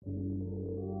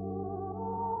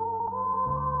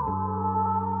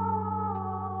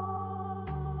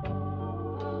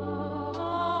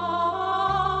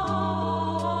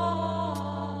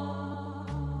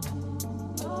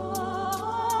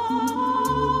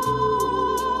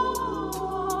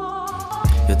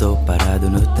Eu tô parado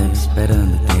no tempo,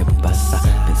 esperando o tempo passar,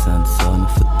 pensando só no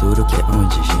futuro, que é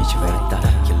onde a gente vai estar.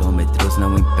 Quilômetros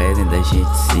não impedem da gente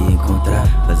se encontrar,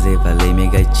 fazer valer minha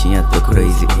gatinha, tô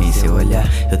crazy em seu olhar.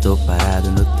 Eu tô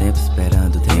parado no tempo,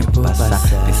 esperando o tempo passar,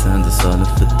 pensando só no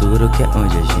futuro, que é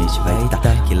onde a gente vai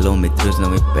estar. Quilômetros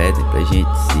não impedem pra gente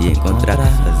se encontrar,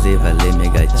 fazer valer minha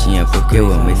gatinha, porque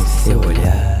eu amo esse seu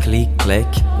olhar. Click,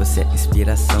 clack, você é a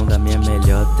inspiração da minha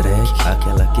melhor track,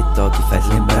 aquela que toca e faz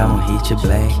lembrar um hit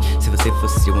black. Se você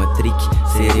fosse uma trick,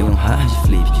 seria um hard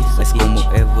flip, mas como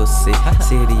é você,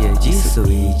 seria de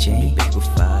switch, hein? Me perco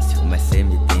fácil, mas cê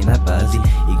me tem na base,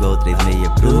 igual 3,6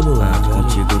 pro Luan.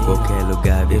 Contigo qualquer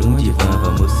lugar, ver um divã,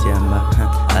 vamos se amar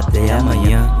até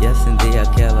amanhã e acender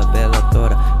aquela bela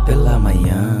tora pela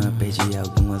manhã. Perdi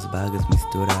algumas bagas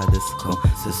misturadas com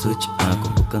seu sutiã,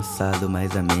 corpo cansado,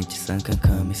 mas a mente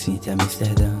sancancã, me sinto em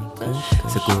Amsterdã.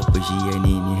 Seu corpo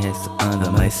Giannini ressoando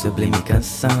a mais sublime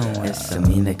canção. Essa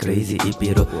mina é crazy e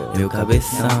pirou meu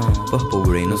cabeção.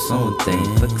 Purple Rain no som tem,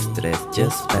 fuck stress,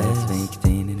 just pass, vem que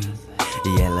tem neném.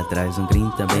 E ela traz um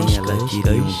green também, ela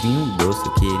queria um vinho doce,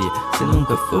 eu queria se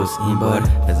nunca fosse embora,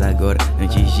 mas agora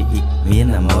antes de ir me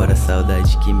namora.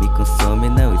 Saudade que me consome,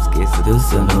 não esqueça do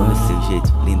seu nome. Seu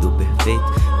jeito lindo, perfeito,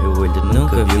 meu olho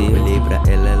nunca viu. Olhei pra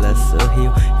ela, ela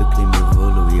sorriu, e o clima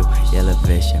evoluiu. E ela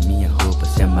veste a minha roupa,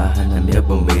 se amarra na minha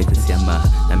bombeta, se amarra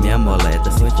na minha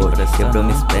moleta. Se for pra quebrou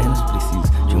minhas pernas, preciso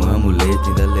de um amuleto.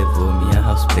 Ainda levou minha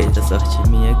house preta, sorte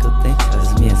minha que eu tenho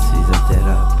as minhas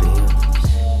fisioterapeutas.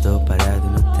 Tô parado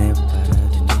no tempo,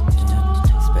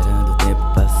 esperando o tempo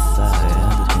passar,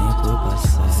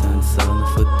 pensando só no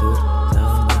futuro,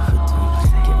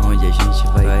 que é onde a gente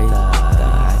vai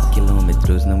estar.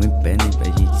 Quilômetros não impedem pra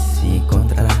gente se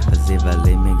encontrar, fazer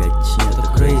valer minha gatinha, tô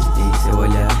crazy em seu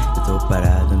olhar. Eu tô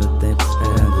parado no tempo,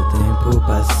 esperando o tempo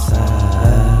passar.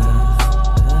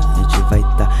 A gente vai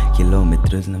estar,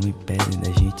 quilômetros não impedem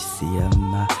da gente se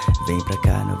amar. Vem pra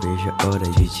cá, não vejo a hora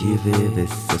de te ver. Vê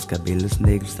se seus cabelos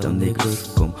negros tão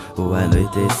negros como o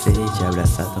anoitecer. Te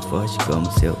abraçar tão forte como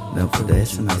se eu não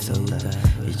pudesse mais soltar.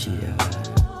 E te amar,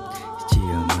 te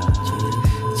amar,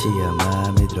 te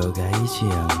amar, me drogar e te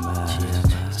amar, te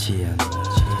amar, te amar,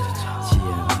 te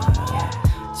amar,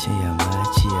 te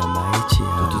amar, te amar.